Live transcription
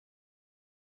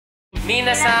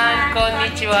Minasan,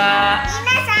 konnichiwa!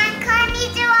 Minasan,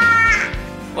 konnichiwa!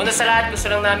 Una sa lahat, gusto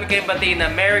lang namin kayong batiin na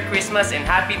Merry Christmas and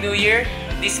Happy New Year!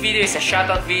 This video is a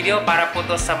shoutout video para po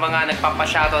to sa mga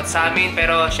nagpapa-shoutout sa amin.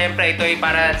 Pero syempre ito ay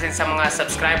para din sa mga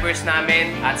subscribers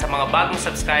namin at sa mga bagong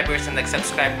subscribers na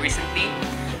nag-subscribe recently.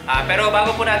 Pero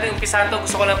bago po natin umpisahan to,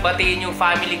 gusto ko lang batiin yung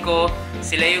family ko.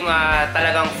 Sila yung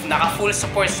talagang naka-full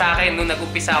support sa akin nung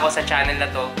nag-umpisa ako sa channel na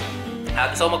to.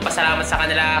 Gusto ko magpasalamat sa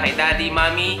kanila, kay Daddy,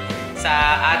 Mommy,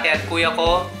 sa ate at kuya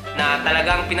ko na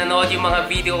talagang pinanood yung mga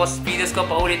videos ko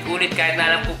paulit-ulit kahit na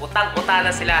alam ko utang-uta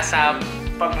na sila sa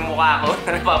pagmumukha ko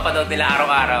na napapanood nila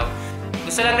araw-araw.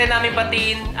 Gusto lang rin namin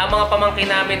batiin ang mga pamangkin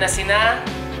namin na sina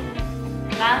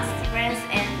Lance, Prince,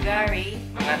 and Gary.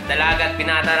 Mga dalaga at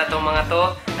binata na itong mga to.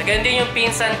 Naganoon din yung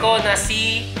pinsan ko na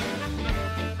si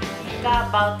Ika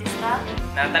Bautista.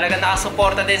 na talagang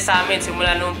nakasuporta din sa amin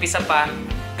simula nung umpisa pa.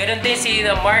 Ganon din si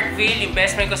Markville, yung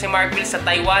best friend ko si Markville sa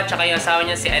Taiwan, tsaka yung asawa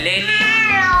niya si Aleli.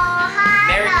 Hello!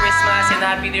 Merry Christmas and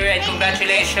Happy New Year and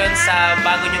congratulations sa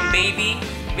bago niyong baby.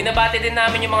 Binabati din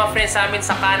namin yung mga friends namin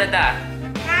sa Canada.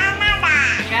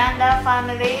 Granda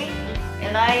family,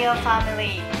 Elayo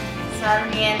family,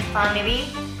 Salmian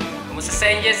family. Kumusta sa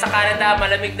inyo sa Canada?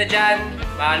 Malamig na dyan.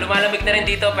 Lumalamig na rin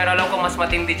dito pero alam ko mas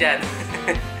matindi dyan.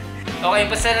 Okay,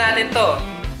 umpisa na natin to.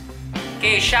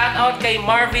 Okay, shoutout kay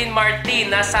Marvin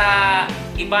Martin. Nasa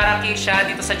Ibaraki siya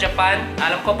dito sa Japan.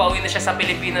 Alam ko pauwi na siya sa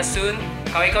Pilipinas soon.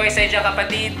 Kaway-kaway sa inyo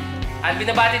kapatid. At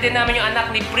binabati din namin yung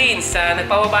anak ni Prince.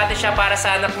 Nagpapabati siya para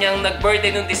sa anak niyang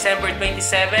nag-birthday noong December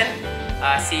 27.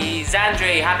 Si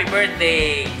Zandre. Happy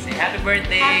birthday! Say happy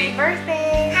birthday! Happy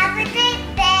birthday! Happy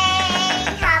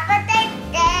birthday! Happy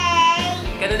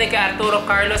birthday! Ganun din kay Arturo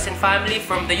Carlos and family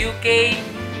from the UK.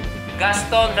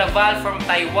 Gaston Raval from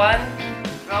Taiwan.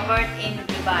 Robert in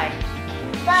Dubai.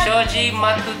 Shoji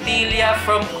Matutilia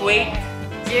from Kuwait.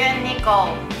 Jiren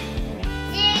Nicole.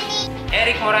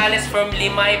 Eric Morales from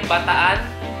Limay, Bataan.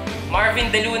 Marvin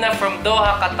De Luna from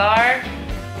Doha, Qatar.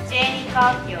 Jenny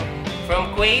Calcio.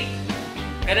 From Kuwait.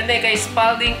 Ganun din kay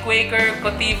Spalding Quaker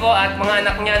Cotivo at mga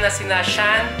anak niya na sina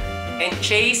Shan and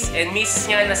Chase and miss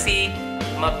niya na si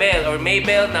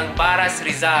Mabel ng Baras,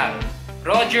 Rizal.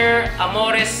 Roger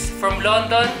Amores from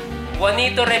London.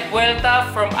 Juanito Revuelta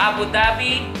from Abu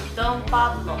Dhabi. Don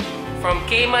Pablo. From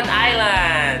Cayman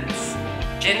Islands.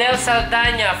 Janelle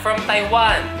Saldana from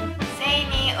Taiwan.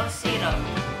 Seini Osiro.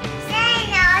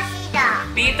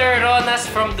 Peter Ronas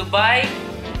from Dubai.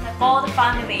 Nicole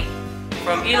family.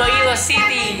 From Iloilo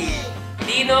City.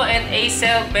 Dino and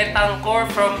Acel Betancor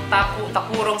from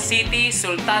Takurong City,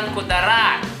 Sultan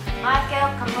Kudarat.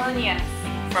 Michael Camunias.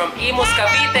 From Imus,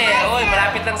 Cavite. Oy,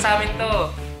 malapit lang sa amin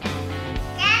to.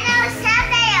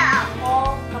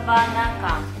 Paul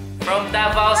Cabanacam. From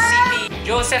Davao City.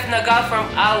 Joseph Nagal from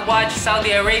Al Waj, Saudi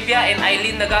Arabia and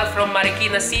Eileen Nagal from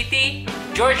Marikina City.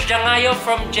 George Jangayo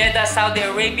from Jeddah, Saudi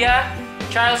Arabia.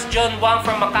 Charles John Wang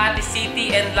from Makati City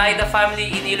and Laida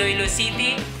family in Iloilo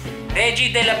City.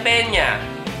 Reggie De La Peña.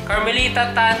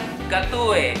 Carmelita Tan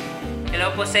Gatue.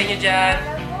 Hello po sa inyo dyan.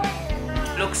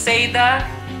 Luxeida.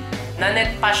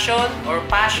 Nanette Passion or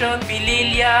Passion.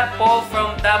 Fililia Paul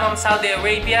from Dammam, Saudi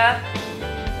Arabia.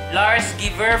 Lars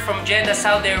Giver from Jeddah,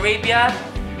 Saudi Arabia.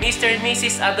 Mr. and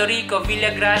Mrs. Adorico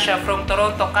Villagracia from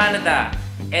Toronto, Canada.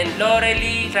 And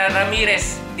Lorely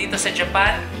Ramirez dito sa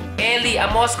Japan. Ellie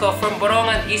Amosco from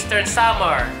Borongan, Eastern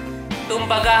Samar.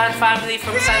 Tumbagahan family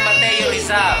from San Mateo,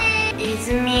 Rizal.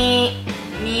 Izumi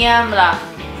Miyamura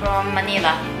from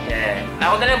Manila. Yeah.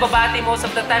 Ako na lang babati most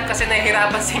of the time kasi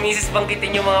nahihirapan si Mrs.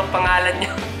 banggitin yung mga pangalan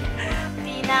niyo.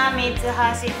 Tina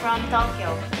Mitsuhashi from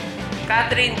Tokyo.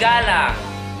 Catherine Gala.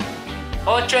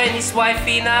 Ocho and his wife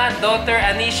Fina, daughter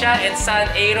Anisha, and son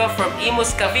Aero from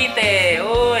Imus, Cavite.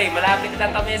 Uy, malapit lang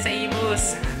kami sa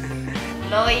Imus.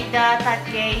 Loida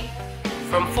Takei.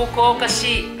 From Fukuoka,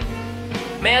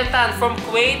 Meltan from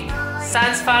Kuwait.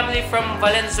 San's family from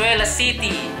Valenzuela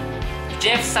City.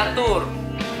 Jeff Satur.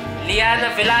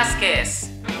 Liana Velasquez.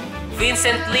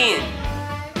 Vincent Lin.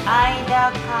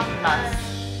 Aida Campos.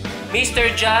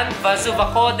 Mr. John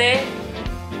Vazuvacode.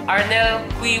 Arnel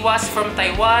Cuivas from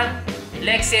Taiwan.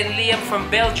 Lexi and Liam from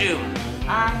Belgium.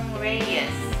 Ang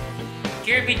Reyes.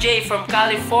 Kirby J from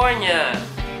California.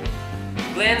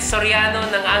 Glenn Soriano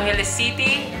ng Angeles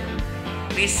City.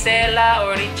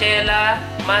 Richela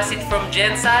Masit from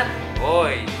Jensan.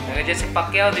 Oy, nandiyan si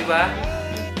Pacquiao, di ba?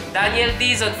 Daniel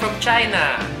Dizon from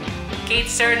China. Kate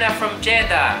Serna from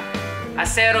Jeddah.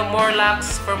 Acero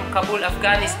Morlax from Kabul,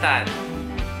 Afghanistan.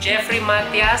 Jeffrey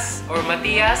Matias.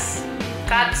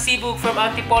 Kat Sibug from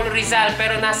Antipolo, Rizal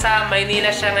pero nasa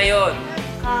Maynila siya ngayon.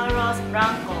 Carlos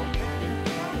Branco.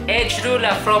 Edge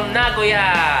Rula from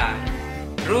Nagoya.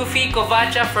 Rufi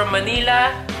Kovacha from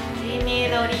Manila.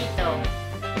 Jimmy Lorito.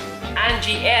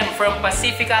 Angie M from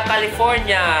Pacifica,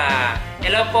 California.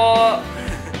 Hello po.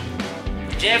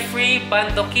 Jeffrey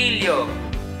Bandoquillo.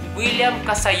 William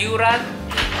Kasayuran.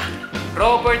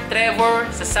 Robert Trevor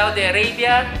sa Saudi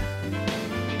Arabia.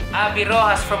 Abby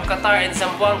Rojas from Qatar and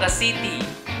Zamboanga City.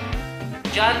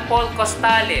 John Paul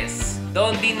Costales.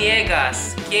 Don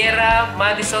Diniegas. Kiera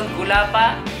Madison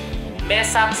Gulapa.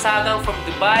 Mesak Sagang from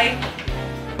Dubai.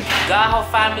 Gaho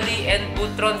family and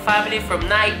Butron family from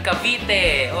Naik,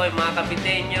 Cavite. Oy, mga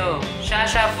Caviteño.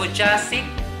 Shasha Vujasic.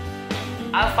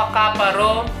 Alpha Kappa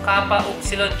Rho, Kappa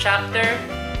Upsilon Chapter.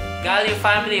 Galio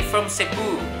family from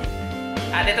Cebu.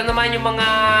 At ito naman yung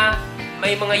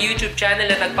may mga YouTube channel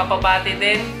na nagpapabati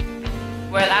din.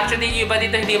 Well, actually, yung iba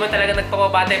dito hindi man talaga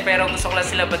nagpapabati pero gusto ko lang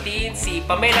sila batiin. Si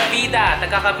Pamela Vida,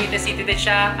 taga Cavite City din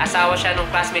siya. Asawa siya nung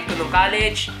classmate ko nung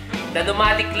college. The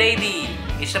Nomadic Lady.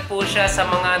 Isa po siya sa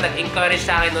mga nag-encourage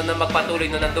sa akin noon na magpatuloy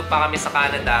nung nandun pa kami sa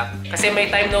Canada. Kasi may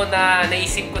time noon na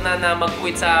naisip ko na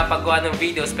mag-quit sa paggawa ng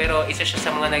videos pero isa siya sa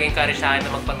mga nag-encourage sa akin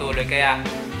na magpatuloy. Kaya,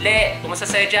 Le, kumusta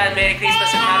sa'yo dyan? Merry Christmas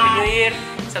and Happy New Year!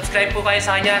 Subscribe po kayo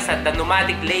sa kanya sa The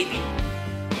Nomadic Lady.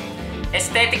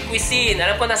 Aesthetic Cuisine.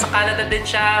 Alam ko nasa Canada din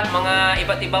siya. Mga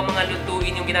iba't ibang mga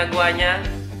lutuin yung ginagawa niya.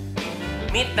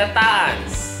 Meet the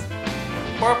Taans.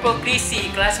 Purple Chrissy,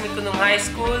 classmate ko nung high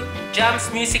school. Jams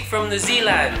Music from New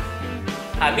Zealand.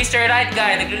 Mr. Right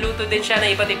Guy, nagluluto din siya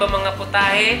ng iba't ibang mga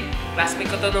putahe. Classmate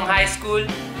ko to nung high school.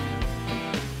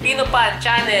 Pino Pan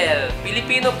Channel.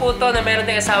 Pilipino po to na meron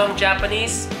din asawang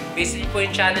Japanese. Visit po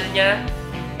yung channel niya.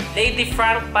 Lady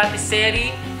Frank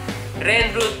Patisserie.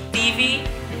 Renroot TV.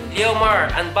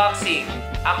 Leomar Unboxing.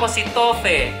 Ako si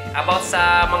Tofe. About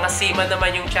sa mga seaman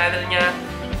naman yung channel niya.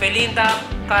 Felinda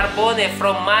Carbone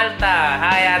from Malta.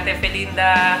 Hi Ate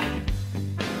Felinda.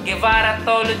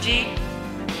 Guevaratology.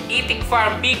 Itik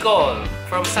Farm Bicol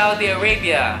from Saudi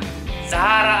Arabia.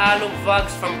 Zahara Alum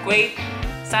Vlogs from Kuwait.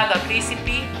 Saga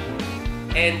Recipe.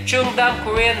 And Chungdam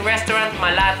Korean Restaurant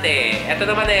Malate. Ito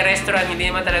naman ay restaurant, hindi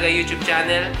naman talaga YouTube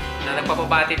channel na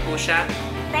nagpapabati po siya.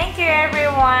 Thank you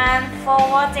everyone for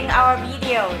watching our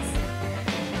videos.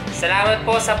 Salamat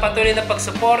po sa patuloy na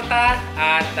pagsuporta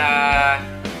at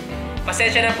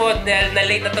pasensya na po dahil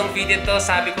na-late na tong video to.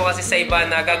 Sabi ko kasi sa iba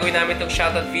na gagawin namin tong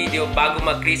shoutout video bago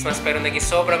mag-Christmas pero naging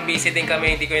sobrang busy din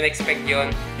kami, hindi ko na-expect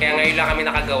yun. Kaya ngayon lang kami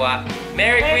nakagawa.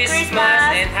 Merry Christmas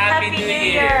and Happy New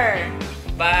Year!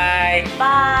 Bye!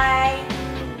 Bye!